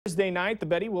Thursday night, the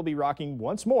Betty will be rocking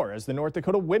once more as the North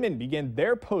Dakota women begin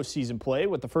their postseason play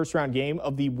with the first-round game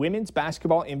of the Women's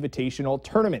Basketball Invitational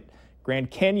Tournament.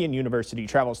 Grand Canyon University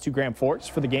travels to Grand Forks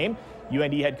for the game.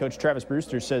 UND head coach Travis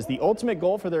Brewster says the ultimate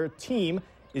goal for their team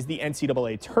is the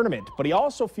NCAA tournament, but he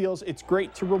also feels it's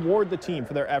great to reward the team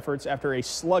for their efforts after a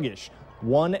sluggish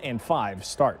 1-5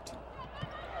 start.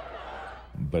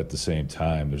 But at the same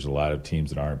time, there's a lot of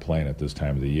teams that aren't playing at this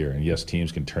time of the year. And yes,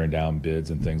 teams can turn down bids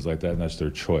and things like that, and that's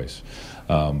their choice.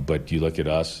 But you look at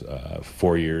us,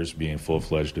 4 years being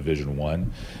full-fledged Division I,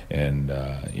 and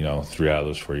 3 out of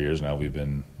those 4 years now we've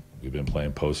been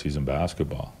playing postseason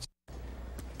basketball.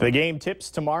 The game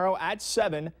tips tomorrow at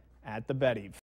 7 at the Betty.